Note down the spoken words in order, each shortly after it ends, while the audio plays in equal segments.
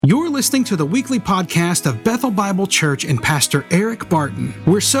You're listening to the weekly podcast of Bethel Bible Church and Pastor Eric Barton.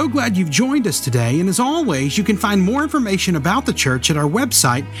 We're so glad you've joined us today, and as always, you can find more information about the church at our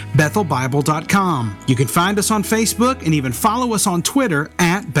website, bethelbible.com. You can find us on Facebook and even follow us on Twitter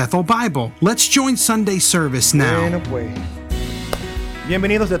at Bethel Bible. Let's join Sunday service now. Bueno, pues.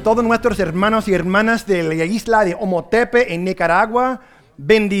 Bienvenidos de todos nuestros hermanos y hermanas de la isla de Ometepe en Nicaragua.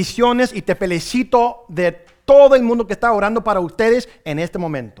 Bendiciones y te felicito de todo el mundo que está orando para ustedes en este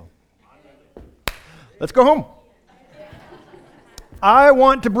momento. Let's go home. I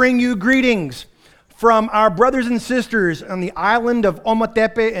want to bring you greetings from our brothers and sisters on the island of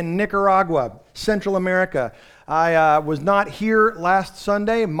Ometepe in Nicaragua, Central America. I was not here last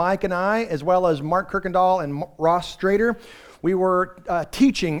Sunday. Mike and I, as well as Mark Kirkendall and Ross Strader, we were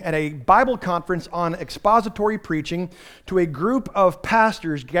teaching at a Bible conference on expository preaching to a group of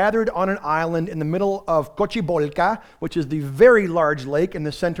pastors gathered on an island in the middle of Cochibolca, which is the very large lake in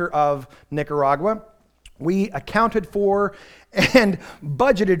the center of Nicaragua. We accounted for and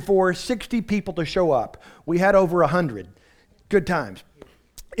budgeted for 60 people to show up. We had over 100. Good times.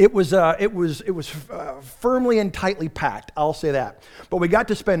 It was firmly and tightly packed, I'll say that. But we got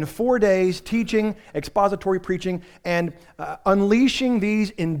to spend 4 days teaching, expository preaching, and unleashing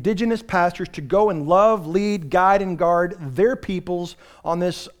these indigenous pastors to go and love, lead, guide, and guard their peoples on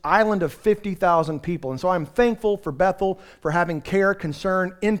this island of 50,000 people. And so I'm thankful for Bethel for having care,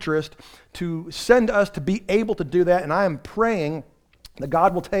 concern, interest to send us to be able to do that. And I am praying that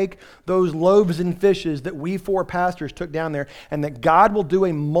God will take those loaves and fishes that we four pastors took down there, and that God will do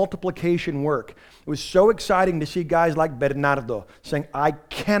a multiplication work. It was so exciting to see guys like Bernardo saying, I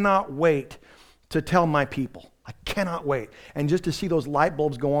cannot wait to tell my people. I cannot wait. And just to see those light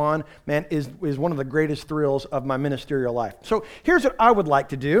bulbs go on, man, is one of the greatest thrills of my ministerial life. So here's what I would like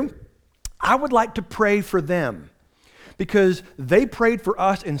to do. I would like to pray for them, because they prayed for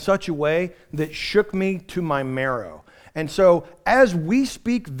us in such a way that shook me to my marrow. And so as we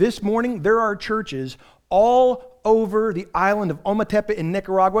speak this morning, there are churches all over the island of Ometepe in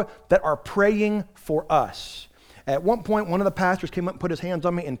Nicaragua that are praying for us. At one point, one of the pastors came up and put his hands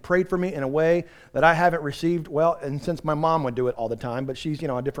on me and prayed for me in a way that I haven't received, well, and since my mom would do it all the time, but she's,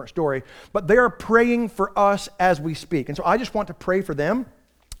 a different story. But they are praying for us as we speak. And so I just want to pray for them,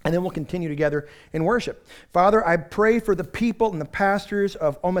 and then we'll continue together in worship. Father, I pray for the people and the pastors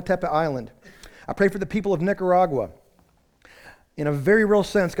of Ometepe Island. I pray for the people of Nicaragua. In a very real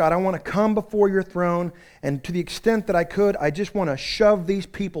sense, God, I want to come before your throne, and to the extent that I could, I just want to shove these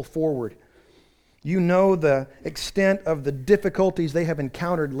people forward. You know the extent of the difficulties they have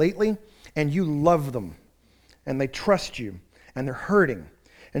encountered lately, and you love them, and they trust you, and they're hurting.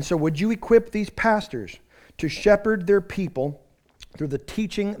 And so would you equip these pastors to shepherd their people through the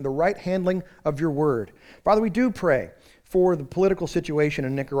teaching, the right handling of your word? Father, we do pray for the political situation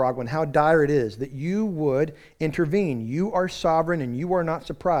in Nicaragua and how dire it is, that you would intervene. You are sovereign and you are not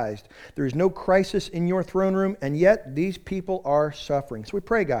surprised. There is no crisis in your throne room, and yet these people are suffering. So we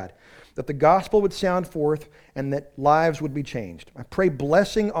pray, God, that the gospel would sound forth and that lives would be changed. I pray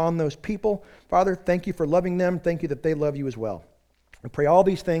blessing on those people. Father, thank you for loving them. Thank you that they love you as well. I pray all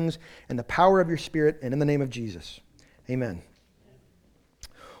these things in the power of your Spirit and in the name of Jesus. Amen.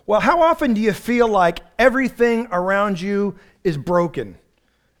 Well, how often do you feel like everything around you is broken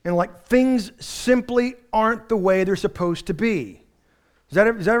and like things simply aren't the way they're supposed to be? Does that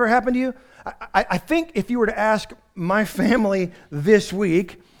ever happen to you? I think if you were to ask my family this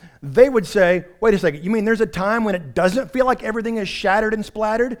week, they would say, wait a second, you mean there's a time when it doesn't feel like everything is shattered and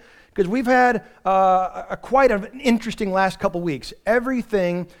splattered? Because we've had quite an interesting last couple weeks.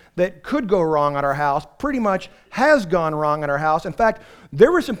 Everything that could go wrong at our house pretty much has gone wrong at our house. In fact,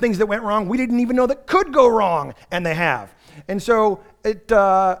 there were some things that went wrong we didn't even know that could go wrong, and they have. And so it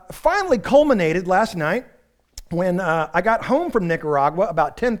finally culminated last night when I got home from Nicaragua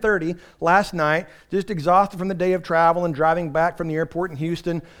about 10:30 last night, just exhausted from the day of travel and driving back from the airport in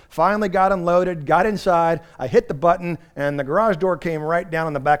Houston. Finally got unloaded, got inside, I hit the button, and the garage door came right down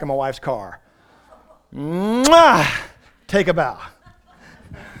on the back of my wife's car. Mwah! Take a bow.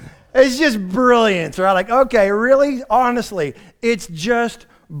 It's just brilliant. So I'm like, okay, really? Honestly, it's just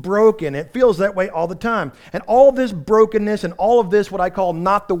broken. It feels that way all the time. And all this brokenness and all of this, what I call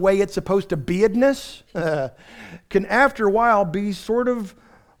not the way it's supposed to be-edness, can after a while be sort of,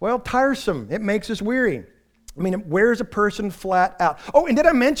 tiresome. It makes us weary. I mean, it wears a person flat out. Oh, and did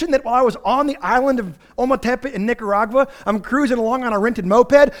I mention that while I was on the island of Ometepe in Nicaragua, I'm cruising along on a rented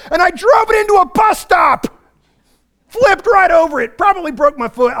moped, and I drove it into a bus stop! Flipped right over it, probably broke my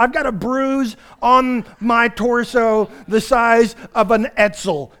foot. I've got a bruise on my torso the size of an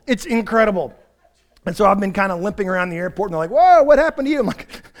Etzel. It's incredible. And so I've been kind of limping around the airport, and they're like, whoa, what happened to you? I'm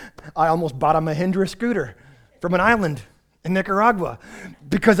like, I almost bought a Mahindra scooter from an island in Nicaragua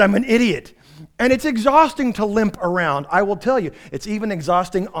because I'm an idiot. And it's exhausting to limp around. I will tell you, it's even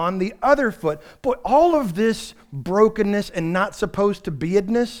exhausting on the other foot. But all of this brokenness and not supposed to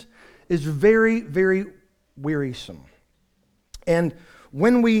be-edness is very, very wearisome. And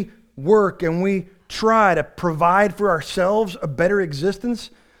when we work and we try to provide for ourselves a better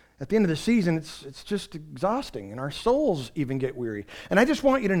existence, at the end of the season, it's just exhausting, and our souls even get weary. And I just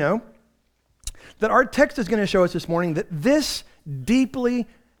want you to know that our text is going to show us this morning that this deeply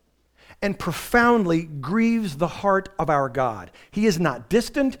and profoundly grieves the heart of our God. He is not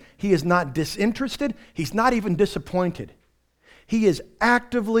distant. He is not disinterested. He's not even disappointed. He is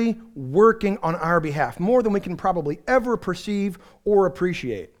actively working on our behalf, more than we can probably ever perceive or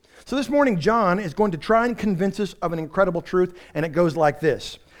appreciate. So this morning, John is going to try and convince us of an incredible truth, and it goes like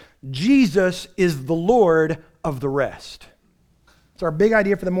this. Jesus is the Lord of the rest. It's our big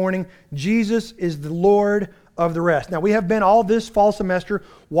idea for the morning. Jesus is the Lord of the rest. Now, we have been all this fall semester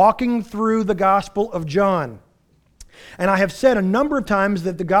walking through the Gospel of John. And I have said a number of times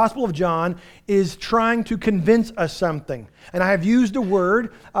that the Gospel of John is trying to convince us something. And I have used the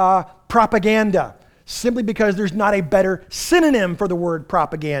word propaganda, simply because there's not a better synonym for the word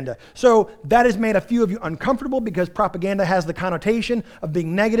propaganda. So that has made a few of you uncomfortable because propaganda has the connotation of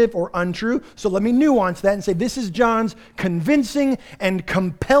being negative or untrue. So let me nuance that and say this is John's convincing and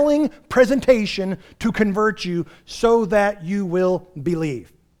compelling presentation to convert you so that you will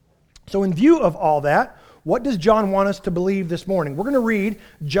believe. So in view of all that, what does John want us to believe this morning? We're going to read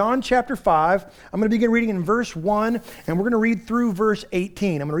John chapter 5. I'm going to begin reading in verse 1, and we're going to read through verse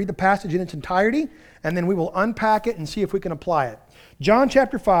 18. I'm going to read the passage in its entirety, and then we will unpack it and see if we can apply it. John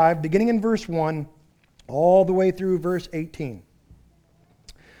chapter 5, beginning in verse 1, all the way through verse 18.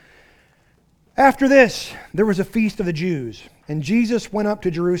 After this, there was a feast of the Jews, and Jesus went up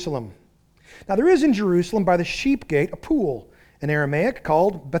to Jerusalem. Now there is in Jerusalem by the sheep gate a pool, in Aramaic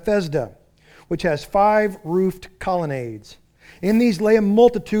called Bethesda, which has 5 roofed colonnades. In these lay a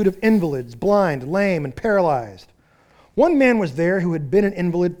multitude of invalids, blind, lame, and paralyzed. One man was there who had been an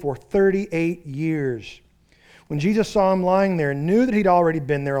invalid for 38 years. When Jesus saw him lying there and knew that he'd already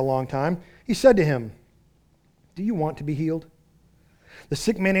been there a long time, he said to him, "Do you want to be healed?" The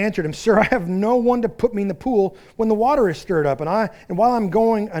sick man answered him, "Sir, I have no one to put me in the pool when the water is stirred up, and while I'm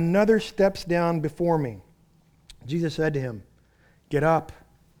going, another steps down before me." Jesus said to him, "Get up,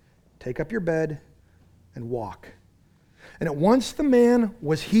 take up your bed, and walk." And at once the man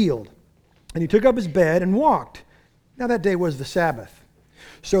was healed, and he took up his bed and walked. Now that day was the Sabbath.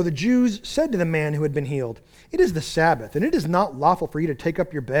 So the Jews said to the man who had been healed, "It is the Sabbath, and it is not lawful for you to take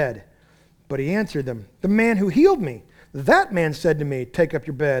up your bed." But he answered them, "The man who healed me, that man said to me, 'Take up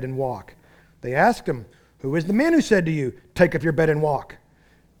your bed and walk.'" They asked him, "Who is the man who said to you, 'Take up your bed and walk'?"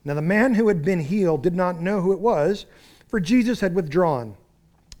 Now the man who had been healed did not know who it was, for Jesus had withdrawn,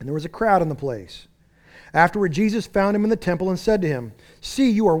 and there was a crowd in the place. Afterward, Jesus found him in the temple and said to him,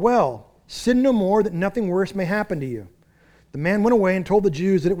 "See, you are well. Sin no more, that nothing worse may happen to you." The man went away and told the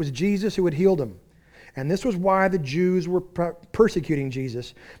Jews that it was Jesus who had healed him. And this was why the Jews were persecuting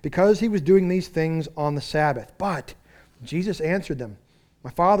Jesus, because he was doing these things on the Sabbath. But Jesus answered them, "My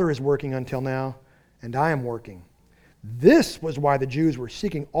Father is working until now, and I am working." This was why the Jews were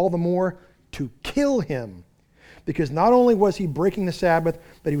seeking all the more to kill him, because not only was he breaking the Sabbath,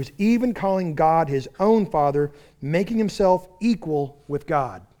 but he was even calling God his own Father, making himself equal with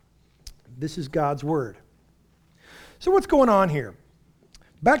God. This is God's word. So what's going on here?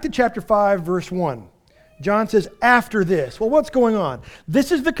 Back to chapter 5, verse 1. John says, after this. Well, what's going on?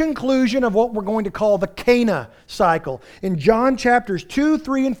 This is the conclusion of what we're going to call the Cana cycle. In John chapters 2,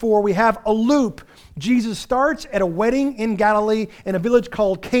 3, and 4, we have a loop. Jesus starts at a wedding in Galilee in a village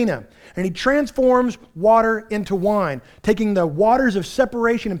called Cana, and he transforms water into wine, taking the waters of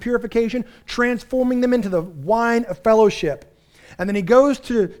separation and purification, transforming them into the wine of fellowship. And then he goes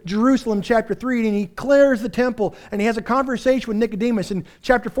to Jerusalem, chapter 3, and he clears the temple, and he has a conversation with Nicodemus. In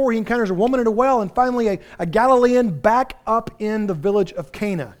chapter 4, he encounters a woman at a well, and finally a Galilean back up in the village of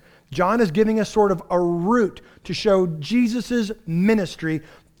Cana. John is giving us sort of a route to show Jesus' ministry,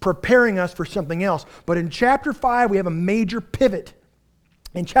 preparing us for something else. But in chapter 5, we have a major pivot.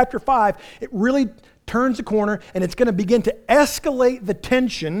 In chapter 5, it really turns the corner, and it's going to begin to escalate the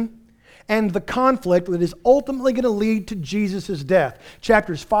tension and the conflict that is ultimately going to lead to Jesus' death.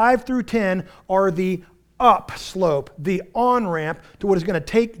 Chapters 5 through 10 are the upslope, the on-ramp to what is going to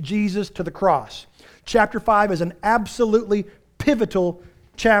take Jesus to the cross. Chapter 5 is an absolutely pivotal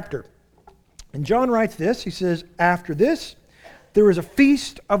chapter. And John writes this, he says, after this, there was a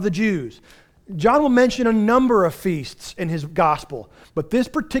feast of the Jews. John will mention a number of feasts in his gospel, but this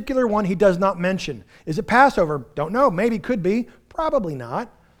particular one he does not mention. Is it Passover? Don't know. Maybe, could be. Probably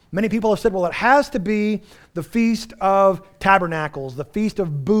not. Many people have said, well, it has to be the Feast of Tabernacles, the Feast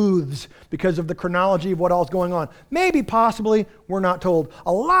of Booths, because of the chronology of what all is going on. Maybe, possibly, we're not told.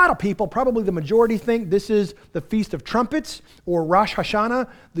 A lot of people, probably the majority, think this is the Feast of Trumpets or Rosh Hashanah,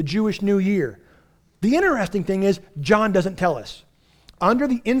 the Jewish New Year. The interesting thing is, John doesn't tell us. Under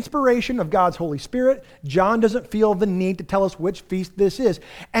the inspiration of God's Holy Spirit, John doesn't feel the need to tell us which feast this is.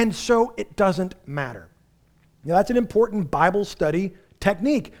 And so it doesn't matter. Now, that's an important Bible study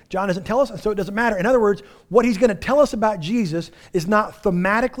technique. John doesn't tell us, and so it doesn't matter. In other words, what he's going to tell us about Jesus is not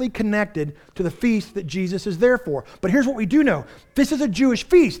thematically connected to the feast that Jesus is there for. But here's what we do know. This is a Jewish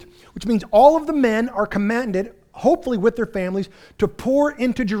feast, which means all of the men are commanded, hopefully with their families, to pour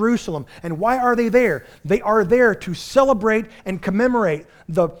into Jerusalem. And why are they there? They are there to celebrate and commemorate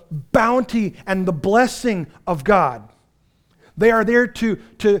the bounty and the blessing of God. They are there to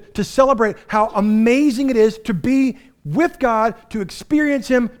celebrate how amazing it is to be with God, to experience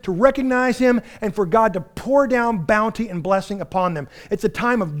Him, to recognize Him, and for God to pour down bounty and blessing upon them. It's a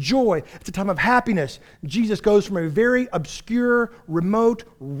time of joy. It's a time of happiness. Jesus goes from a very obscure, remote,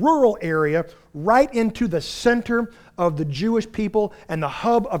 rural area right into the center of the Jewish people and the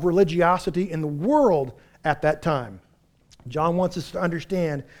hub of religiosity in the world at that time. John wants us to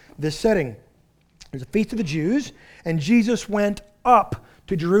understand this setting. There's a feast of the Jews, and Jesus went up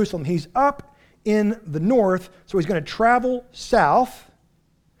to Jerusalem. He's up in the north, so he's going to travel south,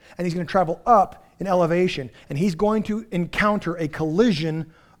 and he's going to travel up in elevation, and he's going to encounter a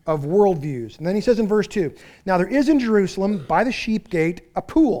collision of worldviews. And then he says in verse 2, now there is in Jerusalem by the sheep gate a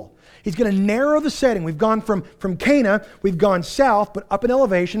pool. He's going to narrow the setting. We've gone from Cana, we've gone south, but up in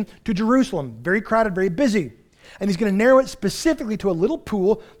elevation to Jerusalem. Very crowded, very busy. And he's going to narrow it specifically to a little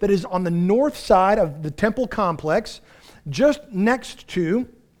pool that is on the north side of the temple complex, just next to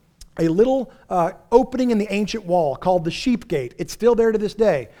a little opening in the ancient wall called the Sheep Gate. It's still there to this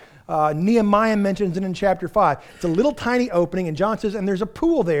day. Nehemiah mentions it in chapter 5. It's a little tiny opening, and John says, and there's a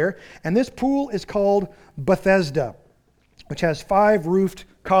pool there, and this pool is called Bethesda, which has 5 roofed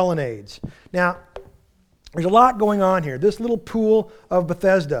colonnades. Now, there's a lot going on here. This little pool of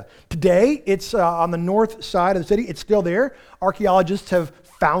Bethesda. Today, it's on the north side of the city. It's still there. Archaeologists have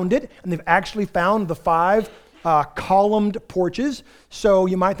found it, and they've actually found the 5 columned porches. So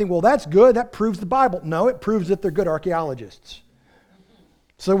you might think, well, that's good. That proves the Bible. No, it proves that they're good archaeologists.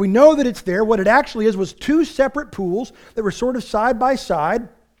 So we know that it's there. What it actually is was 2 separate pools that were sort of side by side.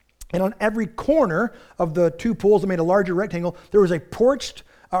 And on every corner of the 2 pools that made a larger rectangle, there was a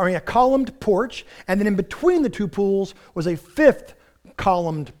columned porch. And then in between the 2 pools was a 5th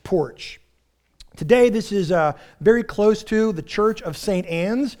columned porch. Today, this is very close to the Church of St.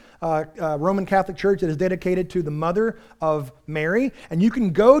 Anne's, Roman Catholic church that is dedicated to the mother of Mary. And you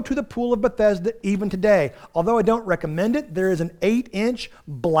can go to the Pool of Bethesda even today. Although I don't recommend it, there is an 8-inch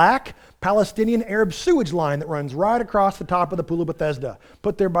black Palestinian Arab sewage line that runs right across the top of the Pool of Bethesda.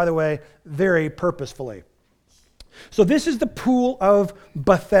 Put there, by the way, very purposefully. So this is the Pool of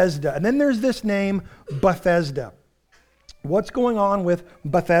Bethesda. And then there's this name, Bethesda. What's going on with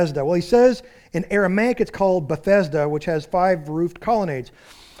Bethesda? Well, he says in Aramaic it's called Bethesda, which has 5 roofed colonnades.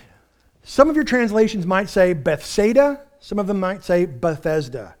 Some of your translations might say Bethsaida. Some of them might say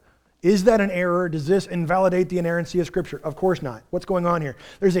Bethesda. Is that an error? Does this invalidate the inerrancy of Scripture? Of course not. What's going on here?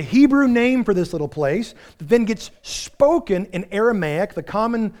 There's a Hebrew name for this little place that then gets spoken in Aramaic, the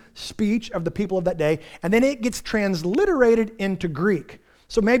common speech of the people of that day, and then it gets transliterated into Greek.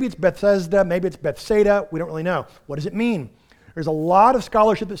 So maybe it's Bethesda, maybe it's Bethsaida, we don't really know. What does it mean? There's a lot of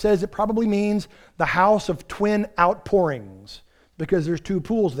scholarship that says it probably means the house of twin outpourings because there's 2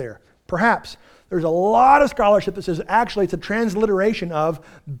 pools there. Perhaps. There's a lot of scholarship that says actually it's a transliteration of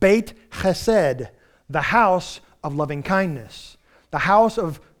Beit Chesed, the house of loving kindness, the house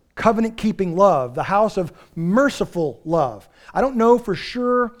of covenant-keeping love, the house of merciful love. I don't know for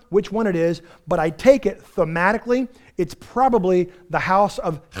sure which one it is, but I take it thematically, it's probably the house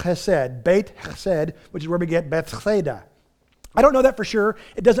of Chesed, Beit Chesed, which is where we get Bethsaida. I don't know that for sure.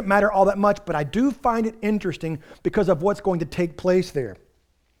 It doesn't matter all that much, but I do find it interesting because of what's going to take place there.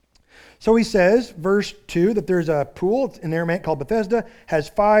 So he says, verse 2, that there's a pool in Aramaic called Bethesda, has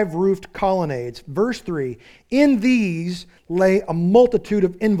 5 roofed colonnades. Verse 3, in these lay a multitude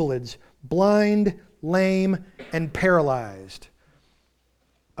of invalids, blind, lame, and paralyzed.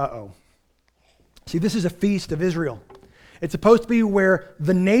 Uh-oh. See, this is a feast of Israel. It's supposed to be where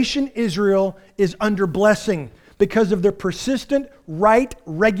the nation Israel is under blessing because of their persistent, right,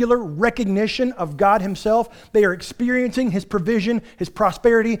 regular recognition of God himself, they are experiencing his provision, his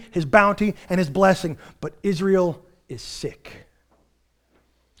prosperity, his bounty, and his blessing. But Israel is sick.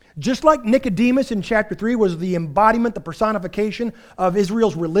 Just like Nicodemus in chapter 3 was the embodiment, the personification of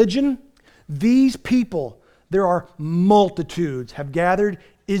Israel's religion, these people, there are multitudes, have gathered.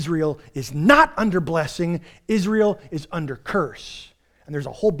 Israel is not under blessing. Israel is under curse. And there's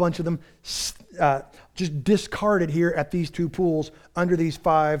a whole bunch of them just discarded here at these two pools under these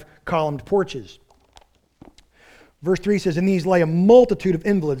 5 columned porches. Verse 3 says, "In these lay a multitude of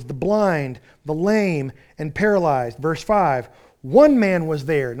invalids, the blind, the lame, and paralyzed." Verse 5, "One man was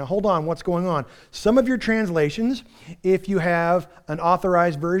there." Now hold on, what's going on? Some of your translations, if you have an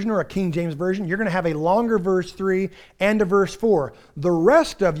authorized version or a King James version, you're going to have a longer verse 3 and a verse 4. The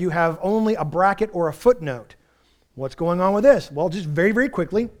rest of you have only a bracket or a footnote. What's going on with this? Well, just very, very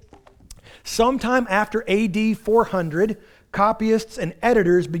quickly, sometime after AD 400, copyists and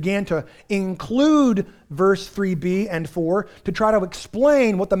editors began to include verse 3b and 4 to try to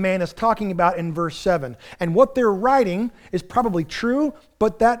explain what the man is talking about in verse 7. And what they're writing is probably true,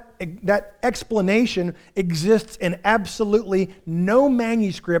 but that explanation exists in absolutely no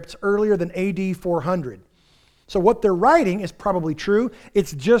manuscripts earlier than AD 400. So what they're writing is probably true.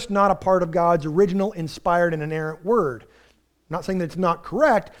 It's just not a part of God's original inspired and inerrant word. I'm not saying that it's not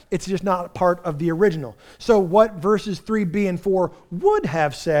correct, it's just not a part of the original. So what verses 3b and 4 would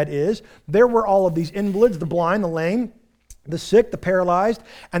have said is, there were all of these invalids, the blind, the lame, the sick, the paralyzed,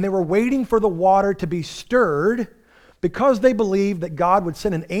 and they were waiting for the water to be stirred because they believed that God would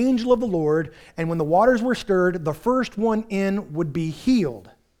send an angel of the Lord, and when the waters were stirred, the first one in would be healed.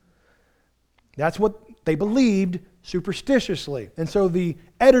 That's what they believed superstitiously. And so the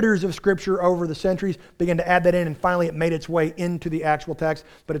editors of Scripture over the centuries began to add that in, and finally it made its way into the actual text,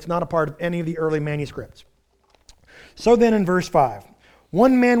 but it's not a part of any of the early manuscripts. So then in verse 5,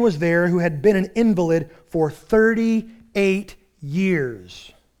 "One man was there who had been an invalid for 38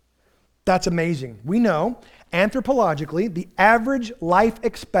 years. That's amazing. We know, anthropologically, the average life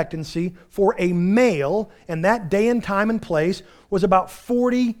expectancy for a male in that day and time and place was about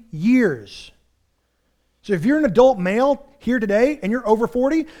 40 years. So if you're an adult male here today and you're over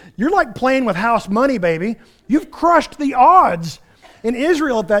 40, you're like playing with house money, baby. You've crushed the odds. In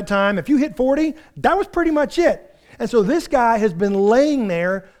Israel at that time, if you hit 40, that was pretty much it. And so this guy has been laying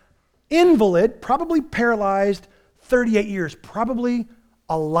there, invalid, probably paralyzed, 38 years, probably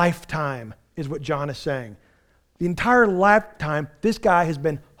a lifetime is what John is saying. The entire lifetime, this guy has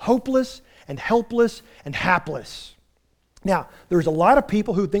been hopeless and helpless and hapless. Now, there's a lot of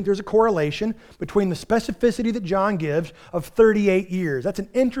people who think there's a correlation between the specificity that John gives of 38 years. That's an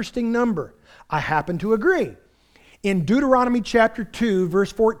interesting number. I happen to agree. In Deuteronomy chapter 2,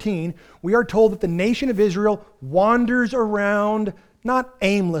 verse 14, we are told that the nation of Israel wanders around, not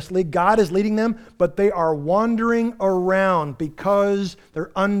aimlessly, God is leading them, but they are wandering around because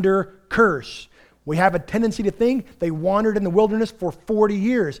they're under curse. We have a tendency to think they wandered in the wilderness for 40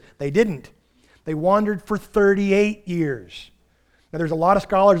 years. They didn't. They wandered for 38 years. Now, there's a lot of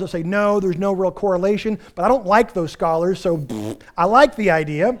scholars that say, no, there's no real correlation, but I don't like those scholars, so I like the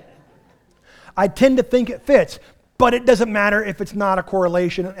idea. I tend to think it fits, but it doesn't matter if it's not a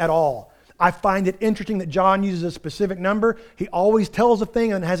correlation at all. I find it interesting that John uses a specific number. He always tells a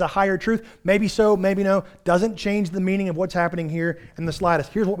thing and has a higher truth. Maybe so, maybe no. Doesn't change the meaning of what's happening here in the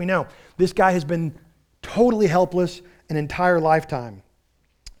slightest. Here's what we know. This guy has been totally helpless an entire lifetime.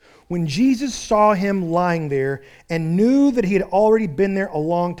 When Jesus saw him lying there and knew that he had already been there a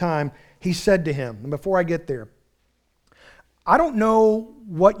long time, he said to him, and before I get there, I don't know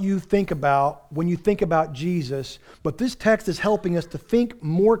what you think about when you think about Jesus, but this text is helping us to think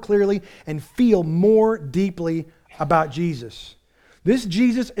more clearly and feel more deeply about Jesus. This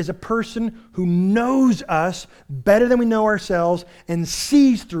Jesus is a person who knows us better than we know ourselves and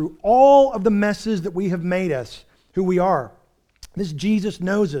sees through all of the messes that we have made us, who we are. This Jesus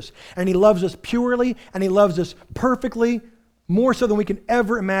knows us, and he loves us purely, and he loves us perfectly, more so than we can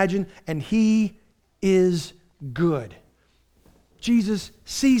ever imagine, and he is good. Jesus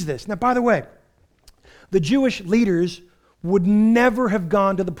sees this. Now, by the way, the Jewish leaders would never have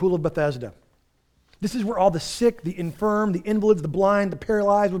gone to the pool of Bethesda. This is where all the sick, the infirm, the invalids, the blind, the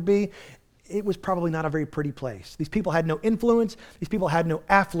paralyzed would be. It was probably not a very pretty place. These people had no influence. These people had no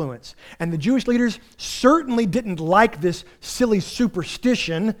affluence. And the Jewish leaders certainly didn't like this silly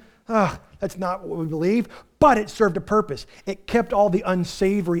superstition. That's not what we believe. But it served a purpose. It kept all the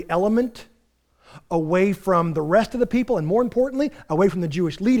unsavory element away from the rest of the people, and more importantly, away from the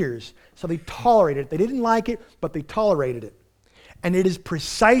Jewish leaders. So they tolerated it. They didn't like it, but they tolerated it. And it is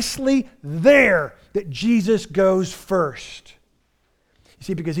precisely there that Jesus goes first. You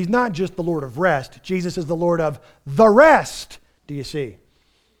see, because he's not just the Lord of rest. Jesus is the Lord of the rest. Do you see?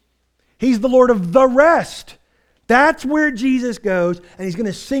 He's the Lord of the rest. That's where Jesus goes, and he's going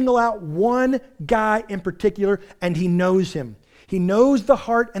to single out one guy in particular, and he knows him. He knows the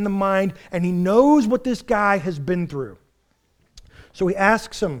heart and the mind, and he knows what this guy has been through. So he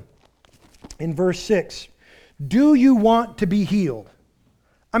asks him in verse 6, do you want to be healed?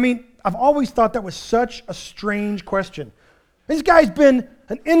 I mean, I've always thought that was such a strange question. This guy's been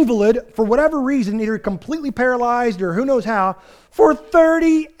an invalid for whatever reason, either completely paralyzed or who knows how, for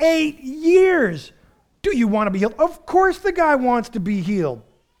 38 years. Do you want to be healed? Of course the guy wants to be healed.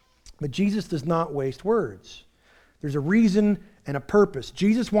 But Jesus does not waste words. There's a reason and a purpose.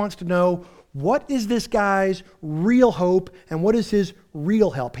 Jesus wants to know, what is this guy's real hope and what is his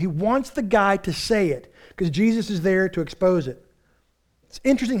real help? He wants the guy to say it because Jesus is there to expose it. It's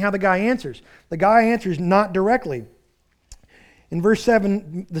interesting how the guy answers. The guy answers not directly. In verse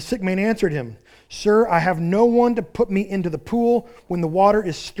 7, the sick man answered him, Sir, I have no one to put me into the pool when the water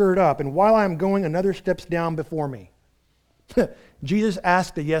is stirred up, and while I am going, another steps down before me. Jesus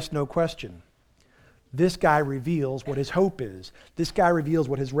asked a yes-no question. This guy reveals what his hope is. This guy reveals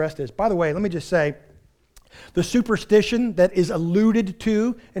what his rest is. By the way, let me just say, the superstition that is alluded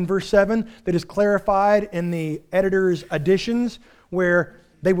to in verse 7, that is clarified in the editor's additions, where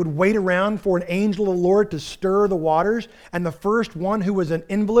they would wait around for an angel of the Lord to stir the waters, and the first one who was an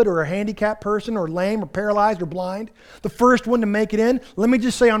invalid or a handicapped person or lame or paralyzed or blind, the first one to make it in, let me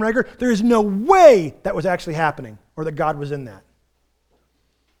just say on record, there is no way that was actually happening or that God was in that.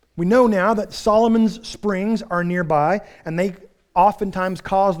 We know now that Solomon's springs are nearby, and they oftentimes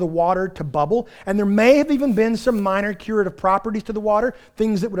cause the water to bubble, and there may have even been some minor curative properties to the water,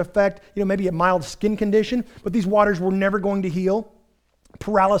 things that would affect, maybe a mild skin condition, but these waters were never going to heal.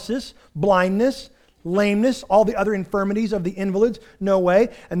 Paralysis, blindness, lameness, all the other infirmities of the invalids, no way.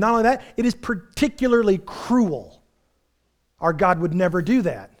 And not only that, it is particularly cruel. Our God would never do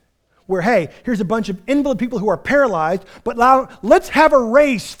that. Where, hey, here's a bunch of invalid people who are paralyzed, but now let's have a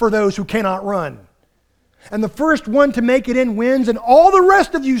race for those who cannot run. And the first one to make it in wins, and all the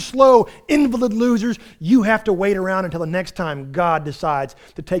rest of you slow invalid losers, you have to wait around until the next time God decides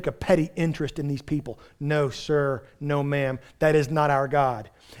to take a petty interest in these people. No, sir, no, ma'am, that is not our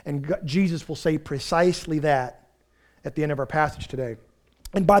God. And Jesus will say precisely that at the end of our passage today.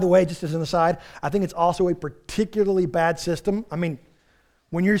 And by the way, just as an aside, I think it's also a particularly bad system. I mean,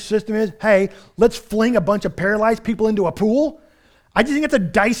 when your system is, hey, let's fling a bunch of paralyzed people into a pool, I just think it's a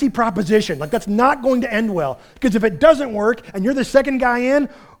dicey proposition. Like, that's not going to end well. Because if it doesn't work and you're the second guy in,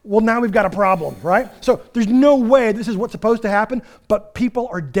 well, now we've got a problem, right? So there's no way this is what's supposed to happen, but people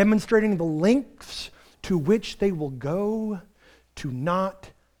are demonstrating the lengths to which they will go to not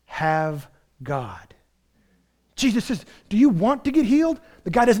have God. Jesus says, do you want to get healed?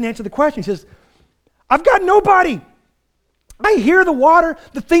 The guy doesn't answer the question. He says, I've got nobody. I hear the water,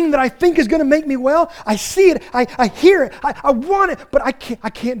 the thing that I think is going to make me well. I see it. I hear it. I want it, but I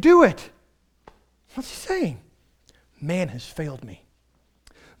can't do it. What's he saying? Man has failed me.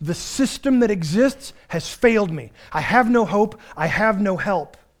 The system that exists has failed me. I have no hope. I have no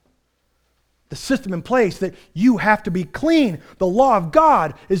help. The system in place that you have to be clean. The law of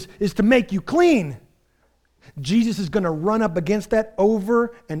God is to make you clean. Jesus is going to run up against that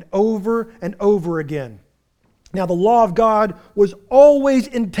over and over and over again. Now, the law of God was always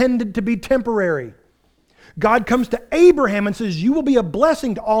intended to be temporary. God comes to Abraham and says, you will be a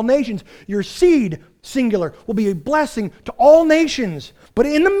blessing to all nations. Your seed, singular, will be a blessing to all nations. But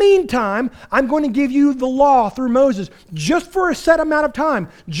in the meantime, I'm going to give you the law through Moses just for a set amount of time,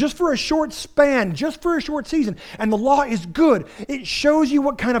 just for a short span, just for a short season. And the law is good. It shows you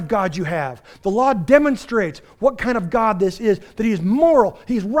what kind of God you have. The law demonstrates what kind of God this is, that he is moral,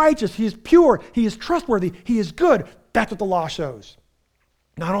 he is righteous, he is pure, he is trustworthy, he is good. That's what the law shows.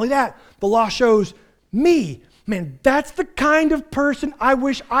 Not only that, the law shows me. Man, that's the kind of person I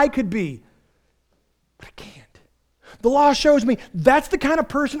wish I could be. But I can't. The law shows me that's the kind of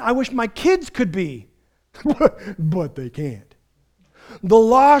person I wish my kids could be. But they can't. The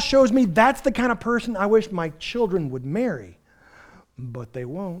law shows me that's the kind of person I wish my children would marry. But they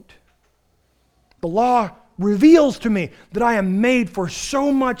won't. The law reveals to me that I am made for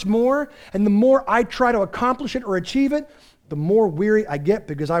so much more, and the more I try to accomplish it or achieve it, the more weary I get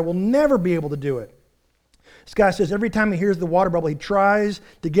because I will never be able to do it. This guy says every time he hears the water bubble, he tries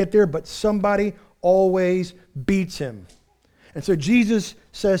to get there, but somebody always beats him. And so Jesus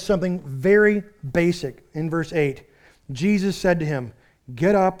says something very basic in verse 8. Jesus said to him,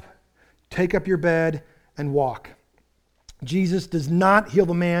 get up, take up your bed, and walk. Jesus does not heal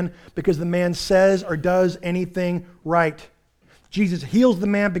the man because the man says or does anything right. Jesus heals the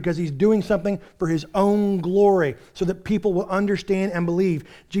man because he's doing something for his own glory so that people will understand and believe.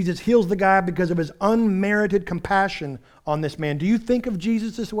 Jesus heals the guy because of his unmerited compassion on this man. Do you think of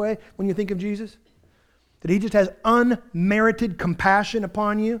Jesus this way when you think of Jesus? That he just has unmerited compassion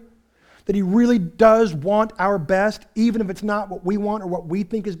upon you? That he really does want our best, even if it's not what we want or what we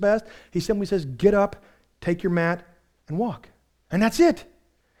think is best? He simply says, get up, take your mat, and walk. And that's it.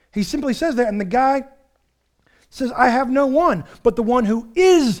 He simply says that, and the guy says, I have no one, but the one who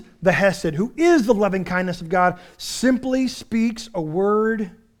is the Hesed, who is the loving kindness of God, simply speaks a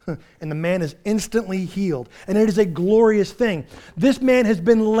word, and the man is instantly healed. And it is a glorious thing. This man has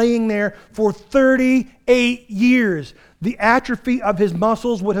been laying there for 38 years. The atrophy of his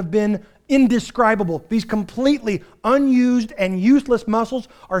muscles would have been indescribable. These completely unused and useless muscles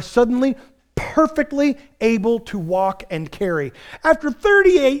are suddenly perfectly able to walk and carry. After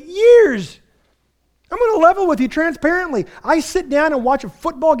 38 years, I'm going to level with you transparently. I sit down and watch a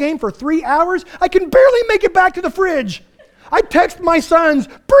football game for 3 hours. I can barely make it back to the fridge. I text my sons,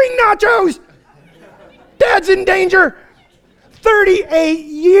 bring nachos. Dad's in danger. 38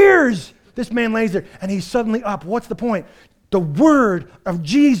 years. This man lays there and he's suddenly up. What's the point? The word of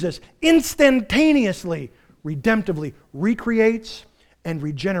Jesus instantaneously, redemptively recreates and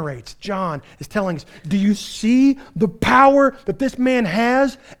regenerates. John is telling us, do you see the power that this man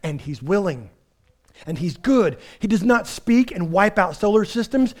has? And he's willing. And he's good. He does not speak and wipe out solar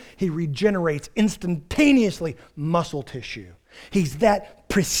systems. He regenerates instantaneously muscle tissue. He's that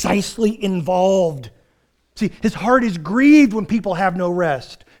precisely involved. See, his heart is grieved when people have no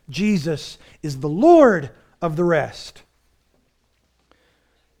rest. Jesus is the Lord of the rest.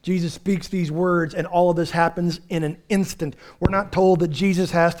 Jesus speaks these words, and all of this happens in an instant. We're not told that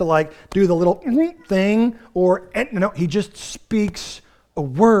Jesus has to do the little thing, no, he just speaks a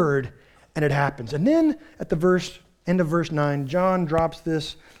word and it happens. And then at the end of verse 9, John drops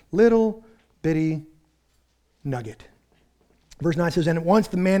this little bitty nugget. Verse 9 says, and once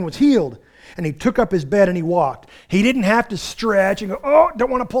the man was healed, and he took up his bed and he walked. He didn't have to stretch and go, oh,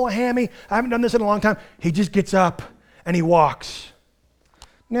 don't want to pull a hammy. I haven't done this in a long time. He just gets up and he walks.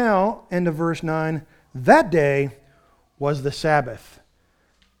 Now, end of verse 9, that day was the Sabbath.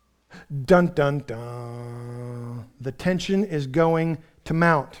 Dun, dun, dun. The tension is going to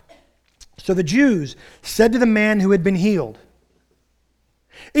mount. So the Jews said to the man who had been healed,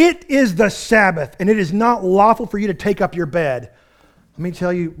 it is the Sabbath, and it is not lawful for you to take up your bed. Let me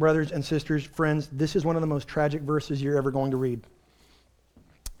tell you, brothers and sisters, friends, this is one of the most tragic verses you're ever going to read.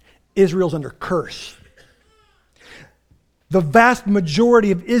 Israel's under curse. The vast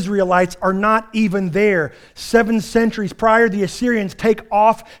majority of Israelites are not even there. 7 centuries prior, the Assyrians take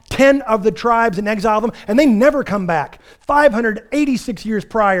off 10 of the tribes and exile them, and they never come back. 586 years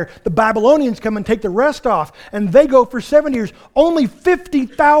prior, the Babylonians come and take the rest off, and they go for 7 years. Only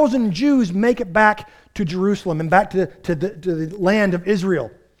 50,000 Jews make it back to Jerusalem and back to the land of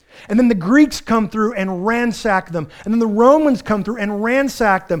Israel. And then the Greeks come through and ransack them. And then the Romans come through and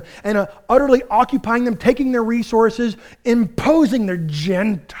ransack them and utterly occupying them, taking their resources, imposing their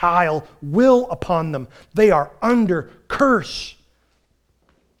Gentile will upon them. They are under curse.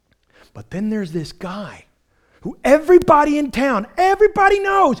 But then there's this guy who everybody in town, everybody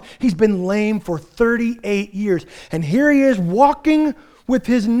knows he's been lame for 38 years. And here he is walking with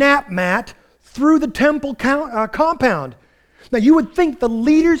his nap mat through the temple compound. Now, you would think the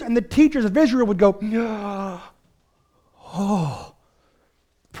leaders and the teachers of Israel would go, oh,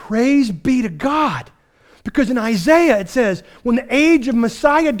 praise be to God. Because in Isaiah it says, when the age of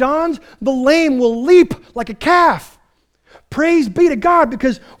Messiah dawns, the lame will leap like a calf. Praise be to God,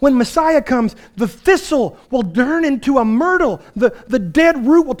 because when Messiah comes, the thistle will turn into a myrtle. The dead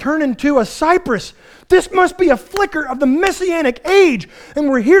root will turn into a cypress. This must be a flicker of the Messianic age. And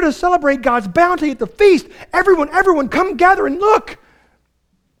we're here to celebrate God's bounty at the feast. Everyone, come gather and look.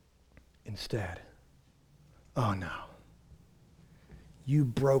 Instead, oh no, you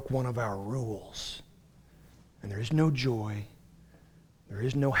broke one of our rules. And there is no joy. There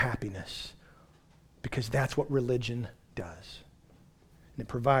is no happiness. Because that's what religion does. And it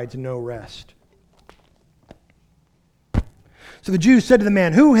provides no rest. So the Jews said to the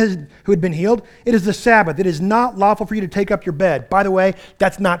man who had been healed, it is the Sabbath. It is not lawful for you to take up your bed. By the way,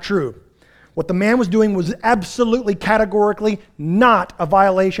 that's not true. What the man was doing was absolutely categorically not a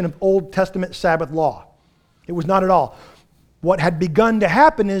violation of Old Testament Sabbath law. It was not at all. What had begun to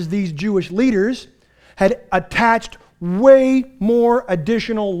happen is these Jewish leaders had attached way more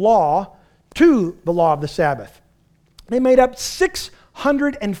additional law to the law of the Sabbath. They made up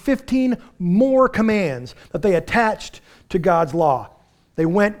 615 more commands that they attached to God's law. They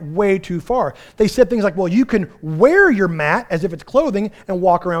went way too far. They said things like, well, you can wear your mat as if it's clothing and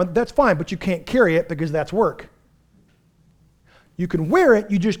walk around with it. That's fine, but you can't carry it because that's work. You can wear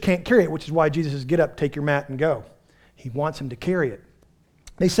it, you just can't carry it, which is why Jesus says, get up, take your mat, and go. He wants him to carry it.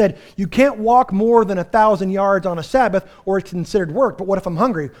 They said, you can't walk more than 1,000 yards on a Sabbath or it's considered work, but what if I'm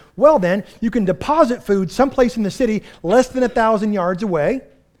hungry? Well then, you can deposit food someplace in the city less than 1,000 yards away,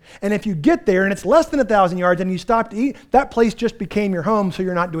 and if you get there and it's less than 1,000 yards and you stop to eat, that place just became your home, so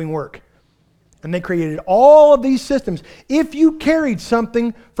you're not doing work. And they created all of these systems. If you carried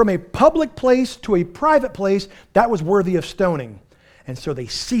something from a public place to a private place, that was worthy of stoning. And so they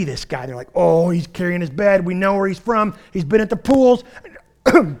see this guy. They're like, oh, he's carrying his bed. We know where he's from. He's been at the pools.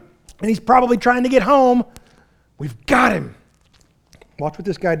 And he's probably trying to get home. We've got him. Watch what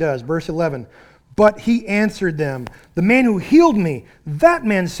this guy does. Verse 11. But he answered them, the man who healed me, that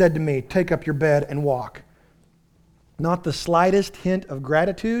man said to me, take up your bed and walk. Not the slightest hint of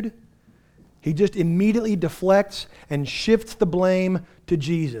gratitude. He just immediately deflects and shifts the blame to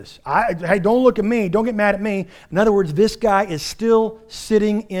Jesus. Hey, don't look at me. Don't get mad at me. In other words, this guy is still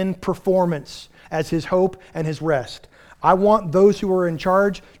sitting in performance as his hope and his rest. I want those who are in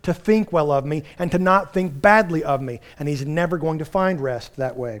charge to think well of me and to not think badly of me. And he's never going to find rest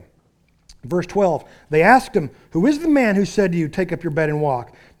that way. Verse 12, they asked him, who is the man who said to you, take up your bed and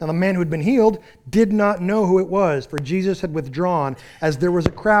walk? Now the man who had been healed did not know who it was, for Jesus had withdrawn as there was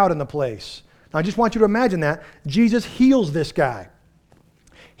a crowd in the place. Now I just want you to imagine that. Jesus heals this guy.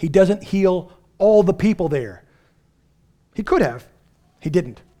 He doesn't heal all the people there. He could have. He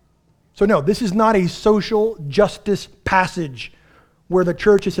didn't. So no, this is not a social justice passage where the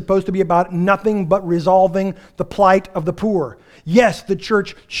church is supposed to be about nothing but resolving the plight of the poor. Yes, the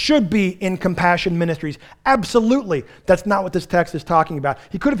church should be in compassion ministries. Absolutely. That's not what this text is talking about.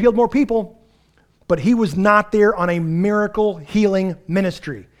 He could have healed more people, but he was not there on a miracle healing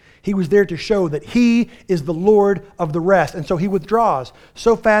ministry. He was there to show that he is the Lord of the rest. And so he withdraws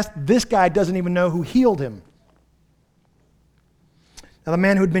so fast, this guy doesn't even know who healed him. Now the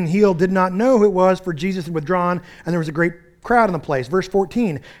man who had been healed did not know who it was, for Jesus had withdrawn, and there was a great crowd in the place. Verse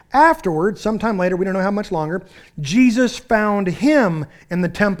 14, afterward, sometime later, we don't know how much longer, Jesus found him in the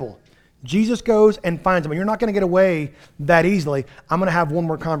temple. Jesus goes and finds him. You're not going to get away that easily. I'm going to have one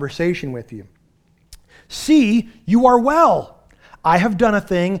more conversation with you. See, you are well. I have done a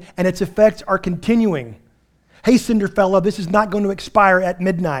thing, and its effects are continuing. Hey, Cinderfella, this is not going to expire at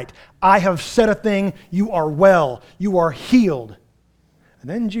midnight. I have said a thing. You are well. You are healed. And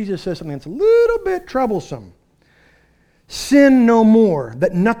then Jesus says something that's a little bit troublesome. Sin no more,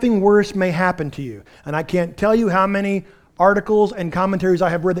 that nothing worse may happen to you. And I can't tell you how many articles and commentaries I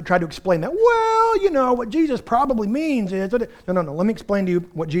have read that try to explain that. Well, you know, what Jesus probably means is... No. Let me explain to you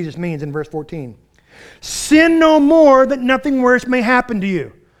what Jesus means in verse 14. Sin no more, that nothing worse may happen to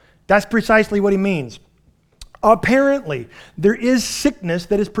you. That's precisely what he means. Apparently, there is sickness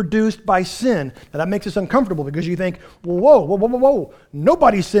that is produced by sin. Now that makes us uncomfortable because you think, whoa.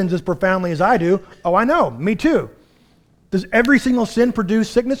 Nobody sins as profoundly as I do. Oh, I know, me too. Does every single sin produce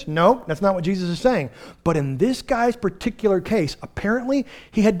sickness? No, that's not what Jesus is saying. But in this guy's particular case, apparently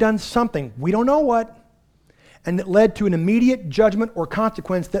he had done something, we don't know what, and it led to an immediate judgment or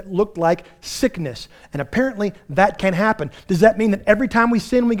consequence that looked like sickness. And apparently that can happen. Does that mean that every time we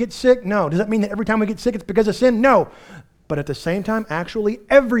sin we get sick? No. Does that mean that every time we get sick it's because of sin? No. But at the same time, actually,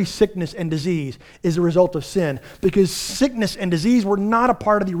 every sickness and disease is a result of sin, because sickness and disease were not a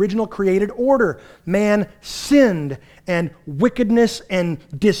part of the original created order. Man sinned, and wickedness and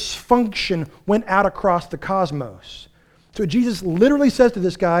dysfunction went out across the cosmos. So Jesus literally says to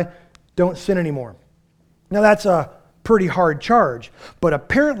this guy, don't sin anymore. Now that's a pretty hard charge, but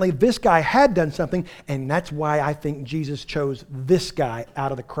apparently this guy had done something, and that's why I think Jesus chose this guy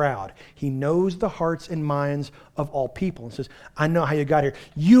out of the crowd. He knows the hearts and minds of all people and says, I know how you got here.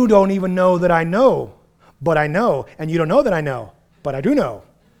 You don't even know that I know, but I know, and you don't know that I know, but I do know.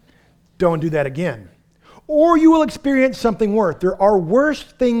 Don't do that again. Or you will experience something worse. There are worse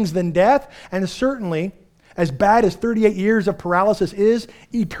things than death, and certainly, as bad as 38 years of paralysis is,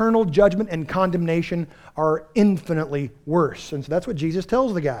 eternal judgment and condemnation are infinitely worse. And so that's what Jesus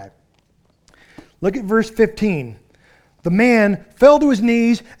tells the guy. Look at verse 15. The man fell to his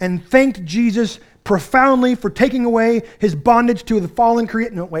knees and thanked Jesus profoundly for taking away his bondage to the fallen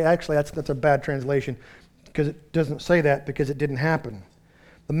creation. No, wait, actually, that's a bad translation, because it doesn't say that, because it didn't happen.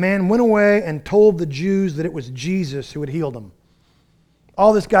 The man went away and told the Jews that it was Jesus who had healed him.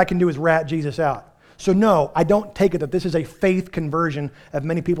 All this guy can do is rat Jesus out. So no, I don't take it that this is a faith conversion, as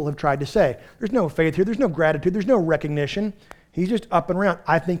many people have tried to say. There's no faith here. There's no gratitude. There's no recognition. He's just up and around.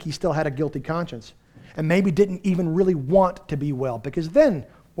 I think he still had a guilty conscience. and maybe didn't even really want to be well, because then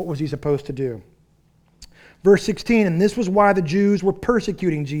what was he supposed to do? Verse 16, and this was why the Jews were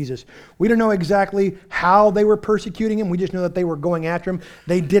persecuting Jesus. We don't know exactly how they were persecuting him. We just know that they were going after him.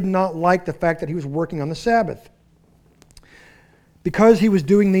 They did not like the fact that he was working on the Sabbath, because he was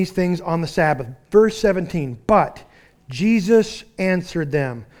doing these things on the Sabbath. Verse 17, but Jesus answered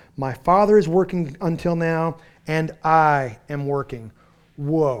them, my Father is working until now, and I am working.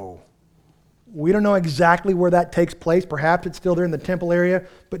 Whoa. We don't know exactly where that takes place. Perhaps it's still there in the temple area,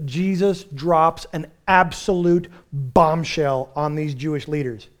 but Jesus drops an absolute bombshell on these Jewish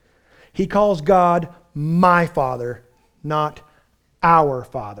leaders. He calls God my Father, not our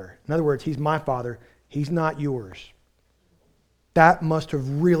Father. In other words, he's my Father, he's not yours. That must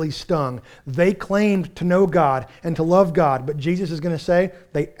have really stung. They claimed to know God and to love God, but Jesus is going to say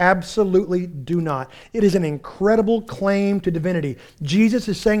they absolutely do not. It is an incredible claim to divinity. Jesus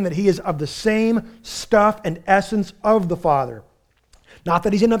is saying that he is of the same stuff and essence of the Father. Not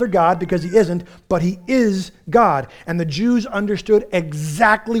that he's another God, because he isn't, but he is God. And the Jews understood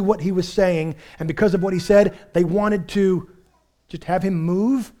exactly what he was saying, and because of what he said, they wanted to just have him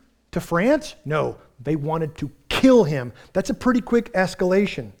move to France? No, they wanted to kill him. That's a pretty quick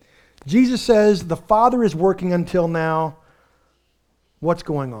escalation. Jesus says the Father is working until now. What's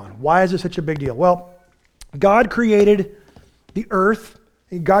going on? Why is this such a big deal? Well, God created the earth.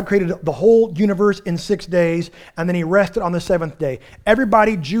 God created the whole universe in 6 days, and then he rested on the seventh day.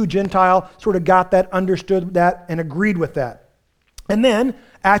 Everybody, Jew, Gentile, sort of got that, understood that, and agreed with that. And then,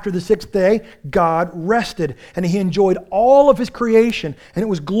 after the sixth day, God rested, and he enjoyed all of his creation, and it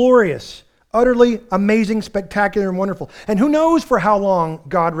was glorious, utterly amazing, spectacular, and wonderful. And who knows for how long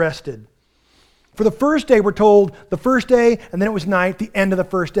God rested? For the first day, we're told the first day, and then it was night, the end of the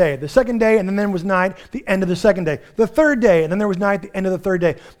first day. The second day, and then there was night, the end of the second day. The third day, and then there was night, the end of the third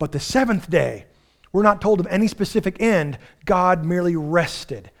day. But the seventh day, we're not told of any specific end. God merely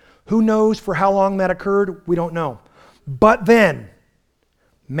rested. Who knows for how long that occurred? We don't know. But then,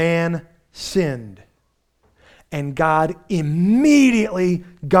 man sinned. And God immediately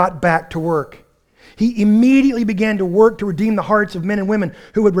got back to work. He immediately began to work to redeem the hearts of men and women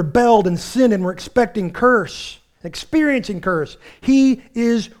who had rebelled and sinned and were experiencing curse. He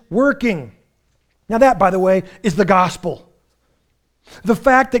is working. Now that, by the way, is the gospel. The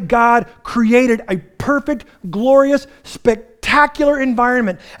fact that God created a perfect, glorious, spectacular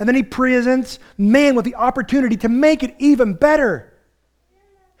environment, and then he presents man with the opportunity to make it even better.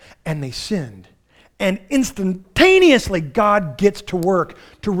 And they sinned. And instantaneously, God gets to work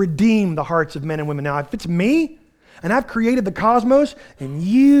to redeem the hearts of men and women. Now, if it's me, and I've created the cosmos, and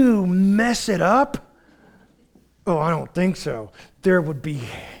you mess it up, oh, I don't think so. There would be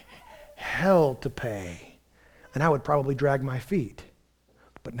hell to pay. And I would probably drag my feet,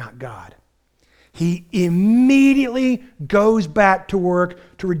 but not God. He immediately goes back to work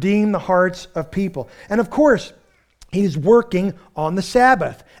to redeem the hearts of people. And of course, he is working on the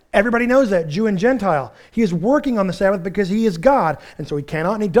Sabbath. Everybody knows that, Jew and Gentile. He is working on the Sabbath because he is God. And so he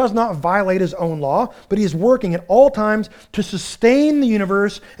cannot and he does not violate his own law, but he is working at all times to sustain the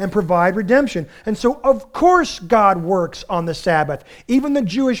universe and provide redemption. And so, of course, God works on the Sabbath. Even the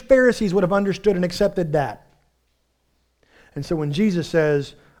Jewish Pharisees would have understood and accepted that. And so when Jesus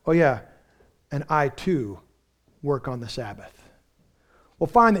says, oh yeah, and I too work on the Sabbath, we'll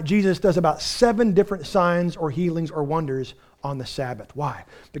find that Jesus does about 7 different signs or healings or wonders on the Sabbath. Why?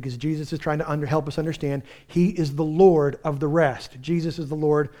 Because Jesus is trying to help us understand he is the Lord of the rest. Jesus is the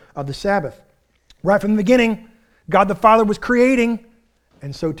Lord of the Sabbath. Right from the beginning, God the Father was creating,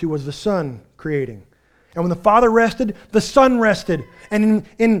 and so too was the Son creating. And when the Father rested, the Son rested. And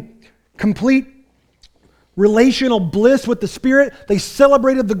in complete relational bliss with the Spirit, they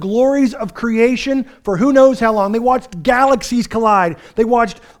celebrated the glories of creation for who knows how long. They watched galaxies collide. They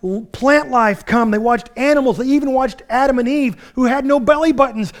watched plant life come. They watched animals. They even watched Adam and Eve, who had no belly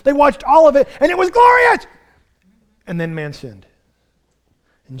buttons. They watched all of it, and it was glorious. And then man sinned.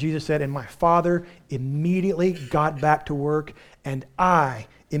 And Jesus said, and my Father immediately got back to work, and I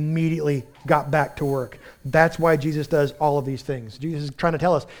immediately got back to work. That's why Jesus does all of these things. Jesus is trying to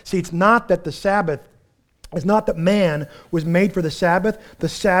tell us, see, it's not that the Sabbath It's not that man was made for the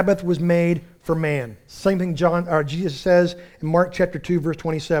Sabbath was made for man. Same thing Jesus says in Mark chapter 2, verse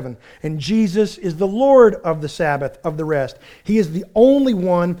 27. And Jesus is the Lord of the Sabbath, of the rest. He is the only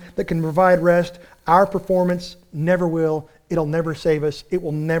one that can provide rest. Our performance never will. It'll never save us. It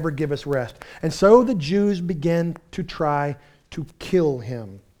will never give us rest. And so the Jews began to try to kill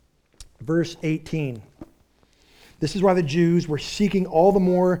him. Verse 18. This is why the Jews were seeking all the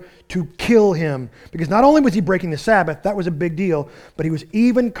more to kill him. Because not only was he breaking the Sabbath, that was a big deal, but he was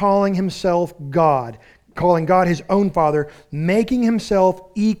even calling himself God, calling God his own Father, making himself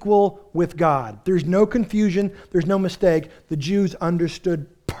equal with God. There's no confusion. There's no mistake. The Jews understood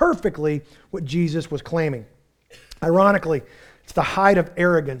perfectly what Jesus was claiming. Ironically, it's the height of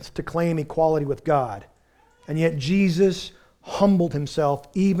arrogance to claim equality with God. And yet Jesus humbled himself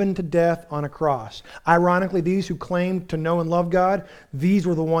even to death on a cross. Ironically, these who claimed to know and love God, these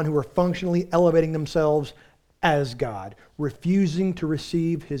were the ones who were functionally elevating themselves as God, refusing to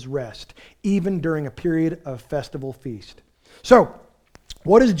receive his rest, even during a period of festival feast. So,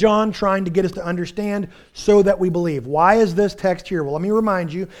 what is John trying to get us to understand so that we believe? Why is this text here? Well, let me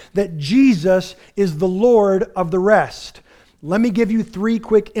remind you that Jesus is the Lord of the rest. Let me give you 3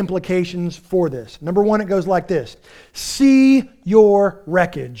 quick implications for this. Number 1, it goes like this. See your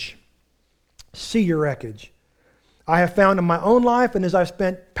wreckage. See your wreckage. I have found in my own life, and as I've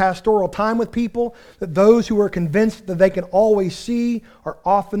spent pastoral time with people, that those who are convinced that they can always see are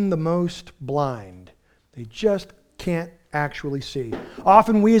often the most blind. They just can't actually see.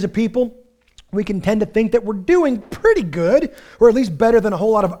 Often we as a people, we can tend to think that we're doing pretty good, or at least better than a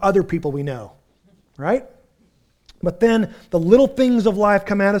whole lot of other people we know, right? But then the little things of life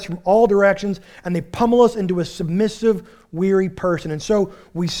come at us from all directions, and they pummel us into a submissive, weary person. And so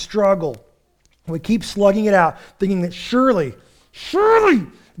we struggle. We keep slugging it out, thinking that surely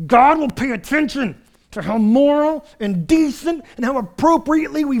God will pay attention to how moral and decent and how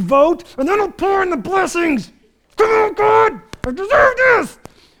appropriately we vote, and then he'll pour in the blessings. Come on, God, I deserve this.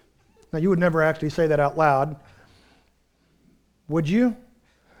 Now, you would never actually say that out loud, would you?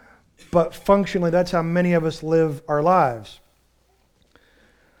 But functionally, that's how many of us live our lives.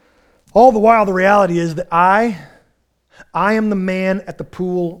 All the while, the reality is that I am the man at the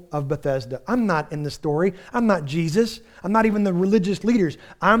pool of Bethesda. I'm not in the story. I'm not Jesus. I'm not even the religious leaders.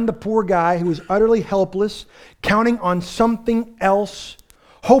 I'm the poor guy who is utterly helpless, counting on something else,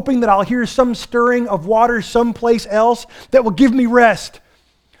 hoping that I'll hear some stirring of water someplace else that will give me rest.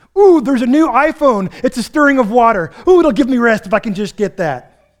 Ooh, there's a new iPhone. It's a stirring of water. Ooh, it'll give me rest if I can just get that.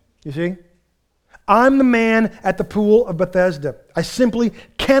 You see? I'm the man at the pool of Bethesda. I simply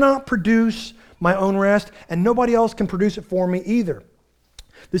cannot produce my own rest, and nobody else can produce it for me either.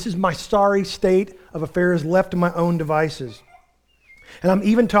 This is my sorry state of affairs left to my own devices. And I'm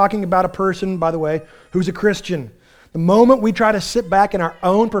even talking about a person, by the way, who's a Christian. The moment we try to sit back in our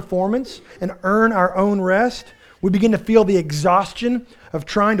own performance and earn our own rest, we begin to feel the exhaustion of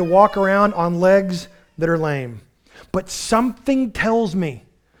trying to walk around on legs that are lame. But something tells me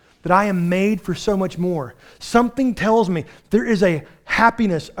that I am made for so much more. Something tells me there is a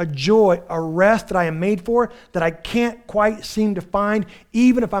happiness, a joy, a rest that I am made for that I can't quite seem to find,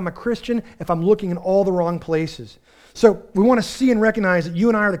 even if I'm a Christian, if I'm looking in all the wrong places. So we want to see and recognize that you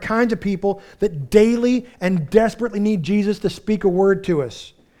and I are the kinds of people that daily and desperately need Jesus to speak a word to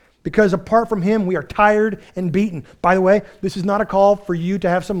us. Because apart from him, we are tired and beaten. By the way, this is not a call for you to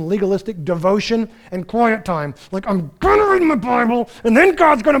have some legalistic devotion and quiet time. Like, I'm going to read my Bible, and then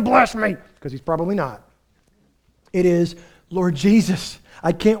God's going to bless me. Because he's probably not. It is, Lord Jesus,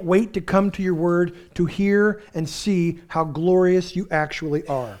 I can't wait to come to your word to hear and see how glorious you actually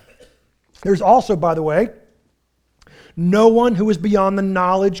are. There's also, by the way, no one who is beyond the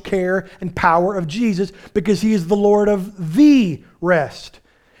knowledge, care, and power of Jesus, because he is the Lord of the rest.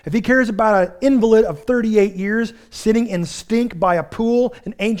 If he cares about an invalid of 38 years sitting in stink by a pool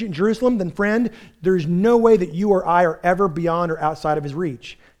in ancient Jerusalem, then friend, there's no way that you or I are ever beyond or outside of his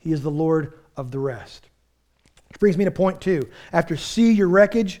reach. He is the Lord of the rest. Which brings me to point 2. After see your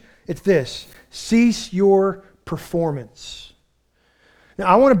wreckage, it's this: cease your performance. Now,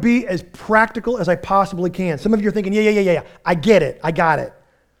 I want to be as practical as I possibly can. Some of you are thinking, yeah, I get it, I got it.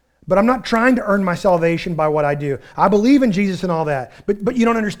 But I'm not trying to earn my salvation by what I do. I believe in Jesus and all that. But you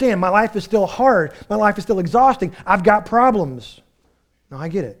don't understand. My life is still hard. My life is still exhausting. I've got problems. No, I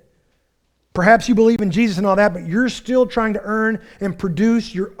get it. Perhaps you believe in Jesus and all that, but you're still trying to earn and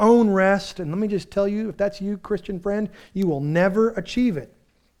produce your own rest. And let me just tell you, if that's you, Christian friend, you will never achieve it.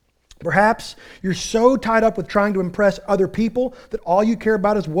 Perhaps you're so tied up with trying to impress other people that all you care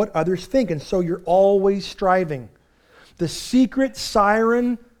about is what others think, and so you're always striving. The secret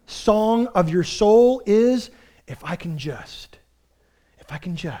siren song of your soul is, if I can just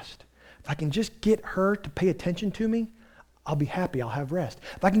get her to pay attention to me, I'll be happy, I'll have rest.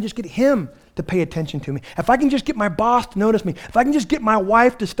 If I can just get him to pay attention to me, if I can just get my boss to notice me, if I can just get my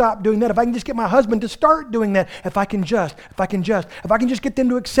wife to stop doing that, if I can just get my husband to start doing that, if I can just get them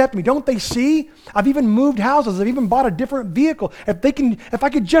to accept me. Don't they see? I've even moved houses, I've even bought a different vehicle. If I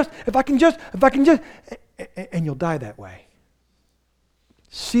can just, and you'll die that way.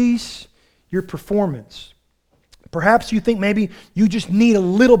 Cease your performance. Perhaps you think maybe you just need a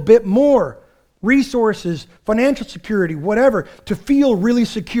little bit more resources, financial security, whatever, to feel really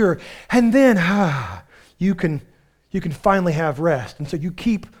secure. And then you can finally have rest. And so you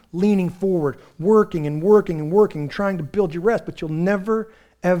keep leaning forward, working and working and working, trying to build your rest, but you'll never,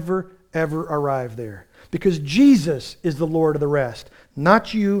 ever, ever arrive there. Because Jesus is the Lord of the rest,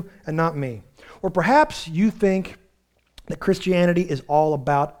 not you and not me. Or perhaps you think that Christianity is all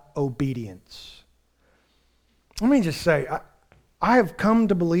about obedience. Let me just say, I have come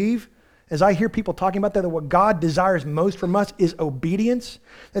to believe, as I hear people talking about that what God desires most from us is obedience.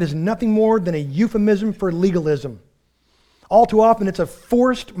 That is nothing more than a euphemism for legalism. All too often, it's a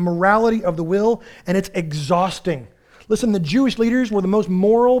forced morality of the will, and it's exhausting. Listen, the Jewish leaders were the most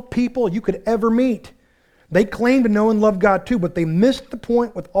moral people you could ever meet. They claimed to know and love God too, but they missed the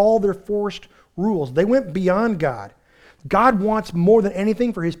point with all their forced rules. They went beyond God. God wants more than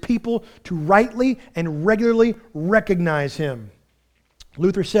anything for his people to rightly and regularly recognize him.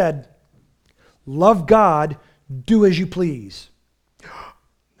 Luther said, "Love God, do as you please."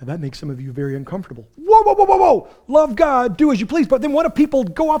 Now that makes some of you very uncomfortable. Whoa, whoa, whoa, whoa, whoa. Love God, do as you please. But then what if people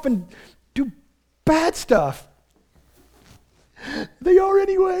go off and do bad stuff? They are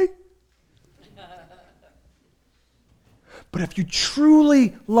anyway. But if you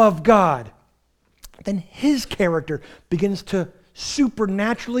truly love God, then his character begins to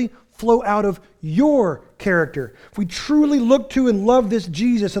supernaturally flow out of your character. If we truly look to and love this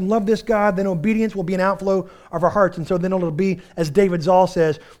Jesus and love this God, then obedience will be an outflow of our hearts. And so then it'll be, as David Zoll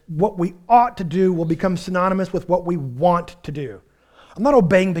says, what we ought to do will become synonymous with what we want to do. I'm not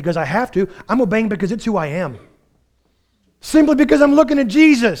obeying because I have to. I'm obeying because it's who I am. Simply because I'm looking at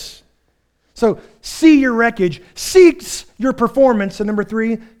Jesus. So see your wreckage, seek your performance, and number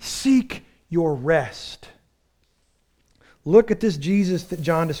 3, seek your rest. Look at this Jesus that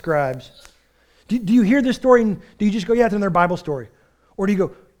John describes. Do you hear this story and do you just go, yeah, it's another Bible story? Or do you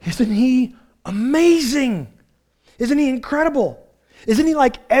go, isn't he amazing? Isn't he incredible? Isn't he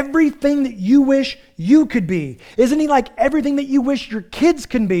like everything that you wish you could be? Isn't he like everything that you wish your kids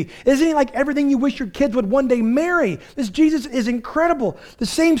can be? Isn't he like everything you wish your kids would one day marry? This Jesus is incredible. The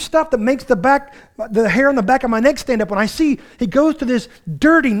same stuff that makes the hair on the back of my neck stand up when I see he goes to this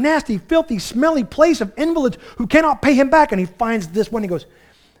dirty, nasty, filthy, smelly place of invalids who cannot pay him back, and he finds this one. He goes,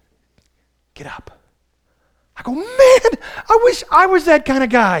 "Get up." I go, man, I wish I was that kind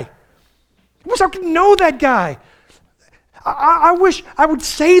of guy. I wish I could know that guy. I wish I would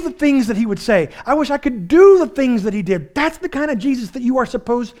say the things that he would say. I wish I could do the things that he did. That's the kind of Jesus that you are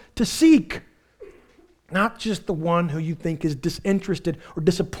supposed to seek. Not just the one who you think is disinterested or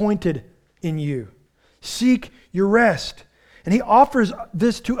disappointed in you. Seek your rest. And he offers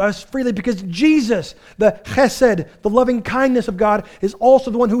this to us freely because Jesus, the chesed, the loving kindness of God, is also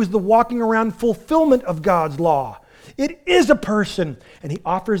the one who is the walking around fulfillment of God's law. It is a person, and he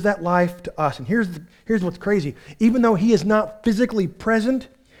offers that life to us. And here's what's crazy. Even though he is not physically present,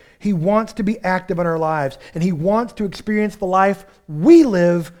 he wants to be active in our lives, and he wants to experience the life we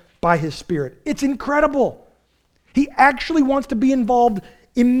live by his Spirit. It's incredible. He actually wants to be involved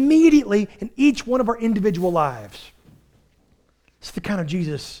immediately in each one of our individual lives. It's the kind of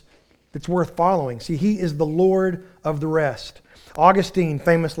Jesus that's worth following. See, he is the Lord of the rest. Augustine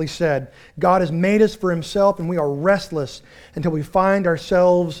famously said, "God has made us for himself, and we are restless until we find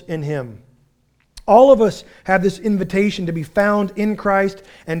ourselves in him." All of us have this invitation to be found in Christ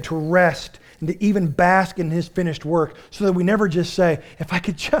and to rest and to even bask in his finished work, so that we never just say, if I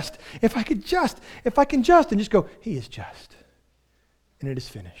can just, and just go, he is just, and it is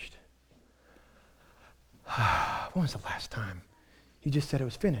finished. When was the last time you just said it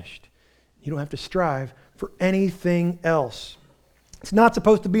was finished? You don't have to strive for anything else. It's not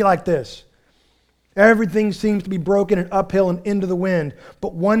supposed to be like this. Everything seems to be broken and uphill and into the wind,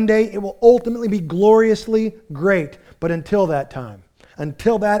 but one day it will ultimately be gloriously great. But until that time,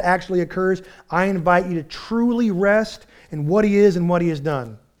 until that actually occurs, I invite you to truly rest in what he is and what he has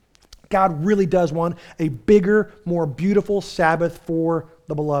done. God really does want a bigger, more beautiful Sabbath for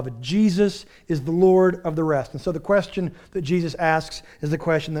the beloved. Jesus is the Lord of the rest. And so the question that Jesus asks is the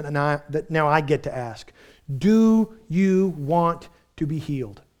question that now I get to ask. Do you want to be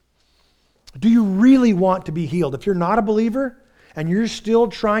healed? Do you really want to be healed? If you're not a believer and you're still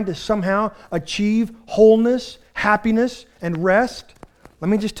trying to somehow achieve wholeness, happiness, and rest, let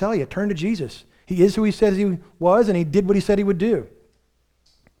me just tell you, turn to Jesus. He is who he says he was, and he did what he said he would do.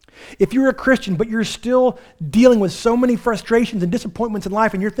 If you're a Christian, but you're still dealing with so many frustrations and disappointments in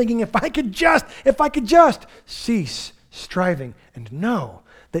life, and you're thinking, if I could just, cease striving and know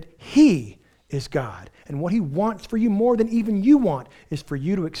that he is God. And what he wants for you more than even you want is for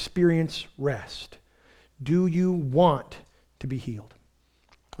you to experience rest. Do you want to be healed?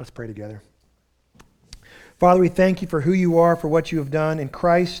 Let's pray together. Father, we thank you for who you are, for what you have done in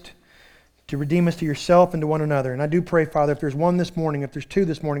Christ to redeem us to yourself and to one another. And I do pray, Father, if there's one this morning, if there's two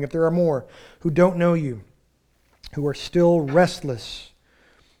this morning, if there are more who don't know you, who are still restless,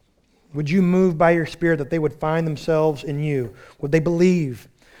 would you move by your Spirit that they would find themselves in you? Would they believe?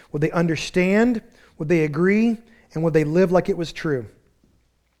 Would they understand? Would they agree? And would they live like it was true?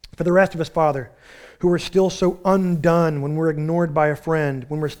 For the rest of us, Father, who are still so undone when we're ignored by a friend,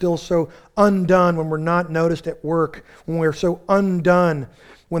 when we're still so undone when we're not noticed at work, when we're so undone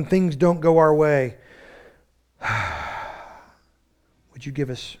when things don't go our way, would you give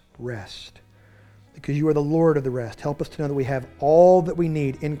us rest? Because you are the Lord of the rest. Help us to know that we have all that we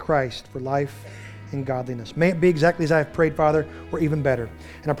need in Christ for life and godliness. May it be exactly as I have prayed, Father, or even better.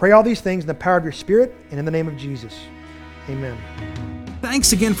 And I pray all these things in the power of your Spirit and in the name of Jesus. Amen.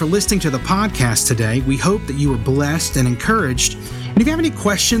 Thanks again for listening to the podcast today. We hope that you were blessed and encouraged. And if you have any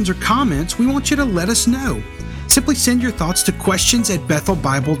questions or comments, we want you to let us know. Simply send your thoughts to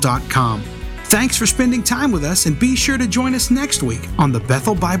questions@bethelbible.com. Thanks for spending time with us, and be sure to join us next week on the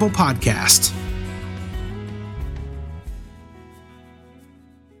Bethel Bible Podcast.